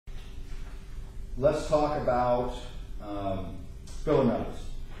let's talk about filler metals.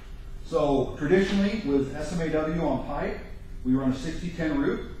 So traditionally with SMAW on pipe, we run a 60-10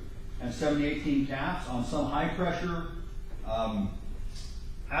 root and 70-18 caps. On some high pressure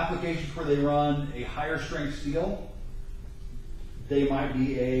applications where they run a higher strength steel, they might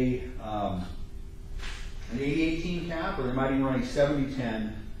be an 80-18 cap, or they might even run a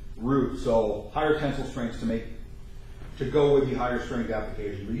 70-10 root, so higher tensile strengths to go with the higher strength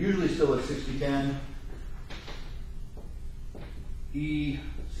application. But usually still at 60-10,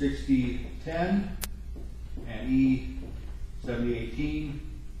 E60-10, and E70-18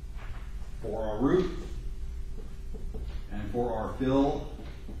 for our root and for our fill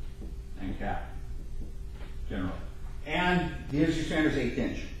and cap, generally. And the industry standard is 1/8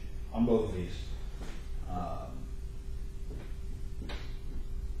 inch on both of these.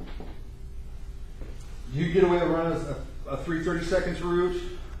 You get away with running a 3/32 root.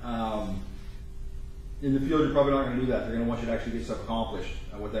 In the field, you're probably not going to do that. They're going to want you to actually get stuff accomplished.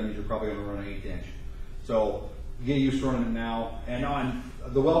 And what that means, you're probably going to run an 1/8 inch. So get used to running it now. And on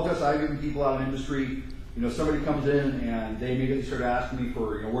the weld test, I've given people out in industry, you know, somebody comes in and they immediately start asking me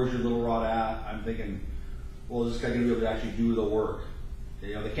for, you know, where's your little rod at? I'm thinking, well, is this guy going to be able to actually do the work?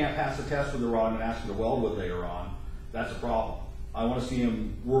 You know, they can't pass the test with the rod and ask them to weld with later on. That's a problem. I want to see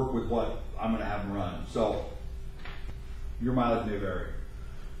him work with what I'm going to have him run. So your mileage may vary.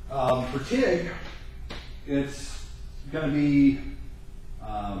 For TIG, it's going to be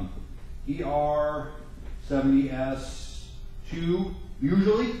ER70S2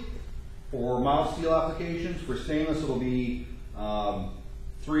 usually for mild steel applications. For stainless, it'll be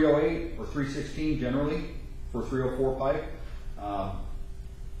 308 or 316 generally for 304 pipe.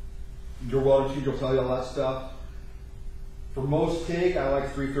 Your welding sheet will tell you all that stuff. For most TIG, I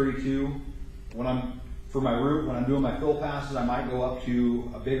like 332. For my root, when I'm doing my fill passes, I might go up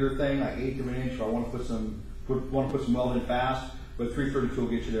to a bigger thing, like 1/8 of an inch, if I want to put some weld in fast, but 332 will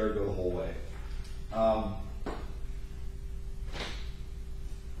get you there and go the whole way.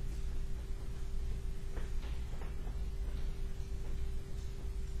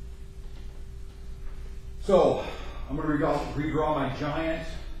 So I'm going to redraw my giant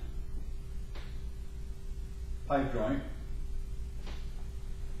pipe joint.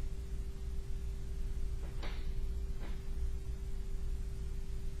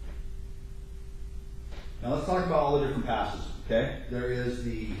 Now let's talk about all the different passes, okay? There is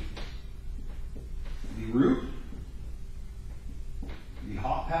the root, the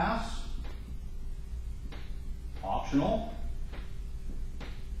hot pass, optional.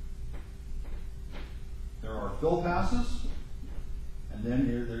 There are fill passes, and then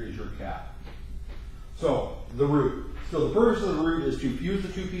there is your cap. So the root. So the purpose of the root is to fuse the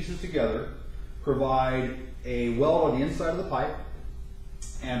two pieces together, provide a weld on the inside of the pipe,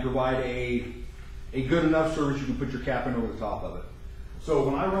 and provide a good enough surface you can put your cap in over the top of it. So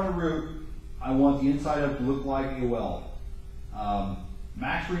when I run a root, I want the inside of it to look like a weld.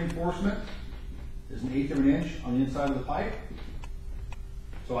 Max reinforcement is 1/8 of an inch on the inside of the pipe.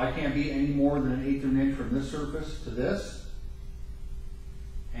 So I can't be any more than 1/8 of an inch from this surface to this.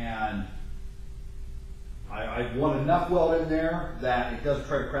 And I want enough weld in there that it doesn't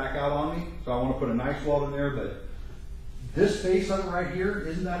try to crack out on me. So I want to put a nice weld in there, but this face on it right here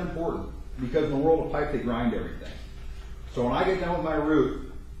isn't that important, because in the world of pipe, they grind everything. So when I get done with my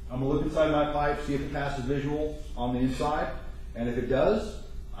root, I'm going to look inside my pipe, see if it passes visual on the inside, and if it does,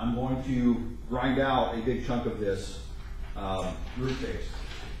 I'm going to grind out a big chunk of this root face.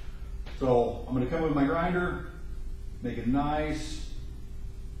 So I'm going to come with my grinder, make a nice,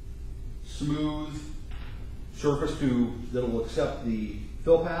 smooth surface that will accept the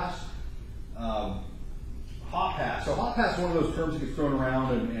fill pass. Hot pass. So hot pass is one of those terms that gets thrown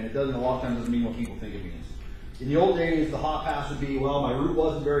around, and it doesn't, a lot of times doesn't mean what people think it means. In the old days, the hot pass would be, well, my root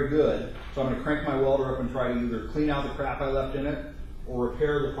wasn't very good, so I'm going to crank my welder up and try to either clean out the crap I left in it or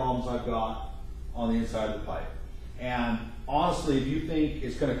repair the problems I've got on the inside of the pipe. And honestly, if you think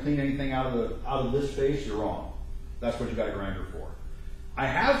it's going to clean anything out of this face, you're wrong. That's what you got a grinder for. I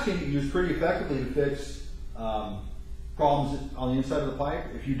have seen it used pretty effectively to fix problems on the inside of the pipe.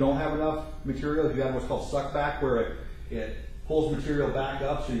 If you don't have enough material, if you have what's called suck back, where it pulls material back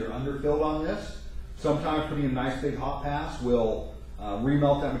up so you're underfilled on this, sometimes putting a nice big hot pass will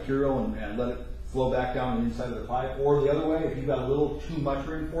remelt that material and let it flow back down the inside of the pipe. Or the other way, if you've got a little too much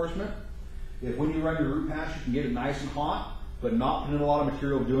reinforcement, if when you run your root pass, you can get it nice and hot, but not put in a lot of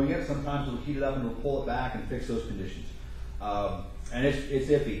material doing it, sometimes it'll heat it up and it'll pull it back and fix those conditions. And it's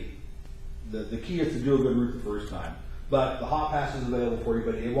iffy. The key is to do a good root the first time. But the hot pass is available for you,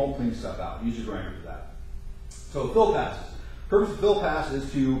 but it won't clean stuff out. Use your grinder for that. So fill passes. The purpose of fill pass is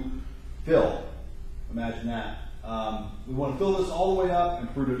to fill. Imagine that. We want to fill this all the way up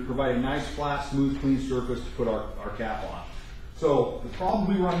and provide a nice, flat, smooth, clean surface to put our cap on. So the problem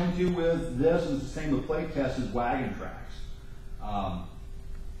we run into with this is the same with plate test is wagon tracks.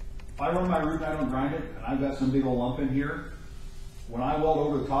 If I run my root and I don't grind it, and I've got some big old lump in here, when I weld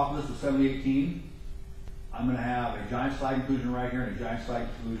over the top of this with 7018, I'm going to have a giant slag inclusion right here and a giant slag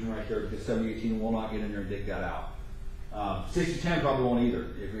inclusion right there because 7018 will not get in there and dig that out. 6010 probably won't either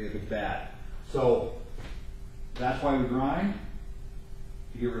if it's bad. So that's why we grind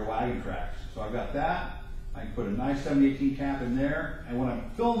to get rid of wagon tracks. So I've got that. I can put a nice 7018 cap in there, and when I'm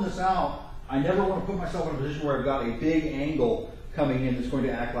filling this out, I never want to put myself in a position where I've got a big angle coming in that's going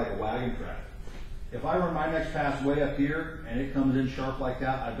to act like a wagon track. If I run my next pass way up here and it comes in sharp like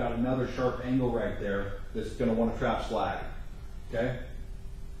that, I've got another sharp angle right there that's going to want to trap slag. Okay?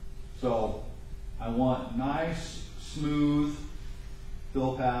 So I want nice, smooth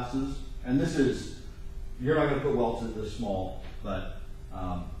fill passes, and this is, you're not going to put welds in this small, but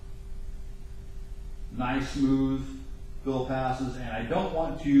nice, smooth fill passes, and I don't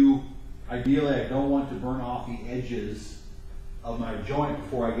want to, ideally I don't want to burn off the edges of my joint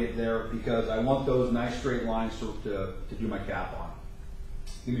before I get there because I want those nice straight lines to do my cap on.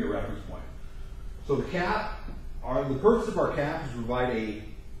 Give me a reference point. So the cap, the purpose of our cap is to provide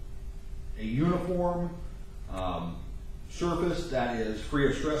a uniform surface that is free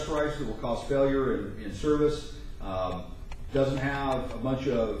of stress rises that will cause failure in service. Doesn't have a bunch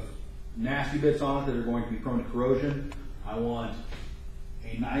of nasty bits on it that are going to be prone to corrosion. I want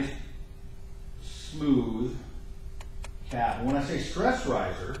a nice, smooth cap. And when I say stress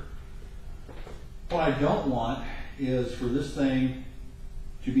riser, what I don't want is for this thing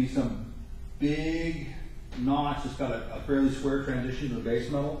to be some big notch that's got a fairly square transition to the base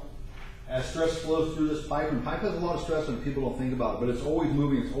metal. As stress flows through this pipe, and pipe has a lot of stress and people don't think about it, but it's always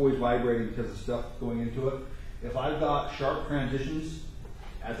moving, it's always vibrating because of stuff going into it. If I've got sharp transitions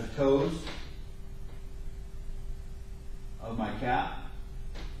at the toes of my cap,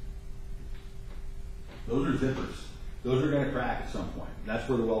 those are zippers. Those are going to crack at some point. That's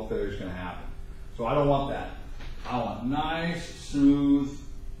where the weld failure is going to happen. So I don't want that. I want nice, smooth,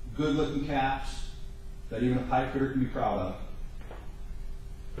 good looking caps that even a pipe fitter can be proud of.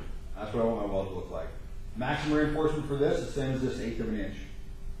 That's what I want my weld to look like. Maximum reinforcement for this is the same as this 1/8 of an inch.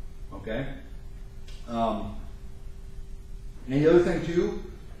 Okay? And the other thing too,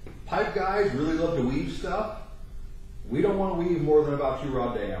 pipe guys really love to weave stuff. We don't want to weave more than about 2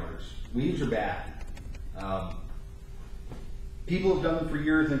 rod diameters. Weaves are bad. People have done them for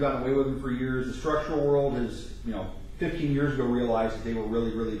years, they've gotten away with them for years. The structural world is, 15 years ago realized that they were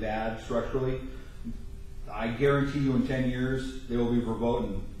really, really bad structurally. I guarantee you in 10 years, they will be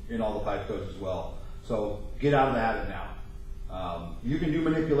verboten in all the pipe codes as well. So get out of the habit now. You can do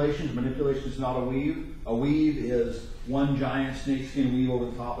manipulations. Manipulation is not a weave. A weave is one giant snakeskin weave over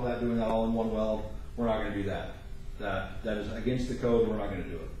the top of that, doing that all in one weld. We're not going to do that. That is against the code. We're not going to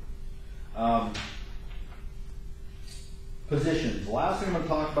do it. Positions. The last thing I'm going to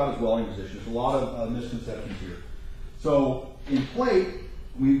talk about is welding positions. A lot of misconceptions here. So in plate,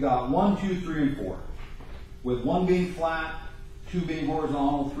 we've got 1, 2, 3, and 4. With 1 being flat, 2 being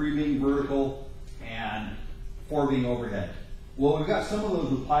horizontal, 3 being vertical, and 4 being overhead. Well, we've got some of those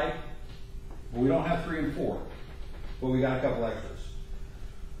with pipe, but we don't have 3 and 4. But we got a couple extras.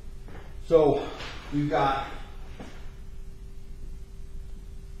 So we've got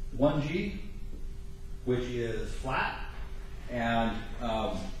 1G, which is flat, and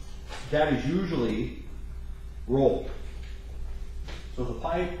that is usually rolled. So the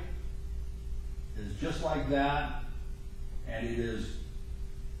pipe is just like that, and it is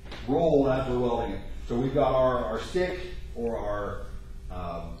rolled as we're welding it. So we've got our stick or our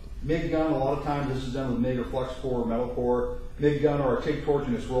MIG gun. A lot of times this is done with MIG or flux core or metal core. MIG gun or a TIG torch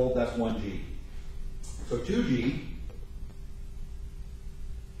and it's rolled, that's 1G. So 2G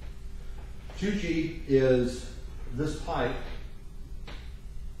is this pipe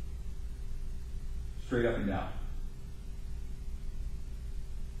straight up and down.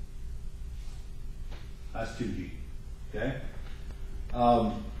 That's 2G. Okay?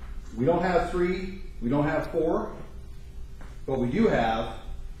 We don't have 3, we don't have 4, but we do have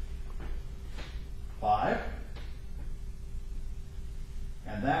 5,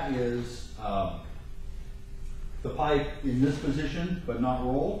 and that is the pipe in this position but not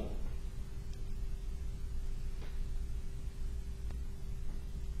rolled.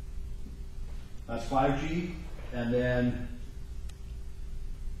 That's 5G, and then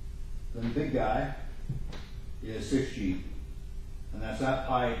the big guy is 6G. And that's that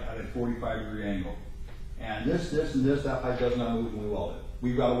pipe at a 45-degree angle. And this, and this, that pipe does not move when we weld it.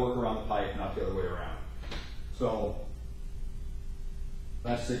 We've got to work around the pipe, not the other way around. So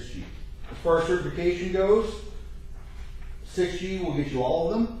that's 6G. As far as certification goes, 6G will get you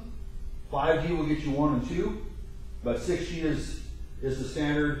all of them. 5G will get you 1 and 2, but 6G is the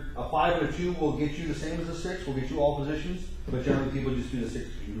standard. A 5 and a 2 will get you the same as a 6, will get you all positions, but generally people just do the 6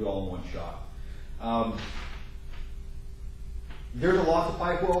 because you can do it all in one shot. There's a lot to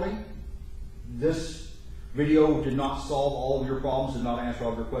pipe welding. This video did not solve all of your problems, did not answer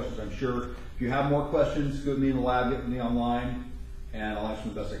all of your questions. I'm sure if you have more questions, go with me in the lab, get with me online, and I'll answer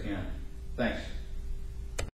them the best I can. Thanks.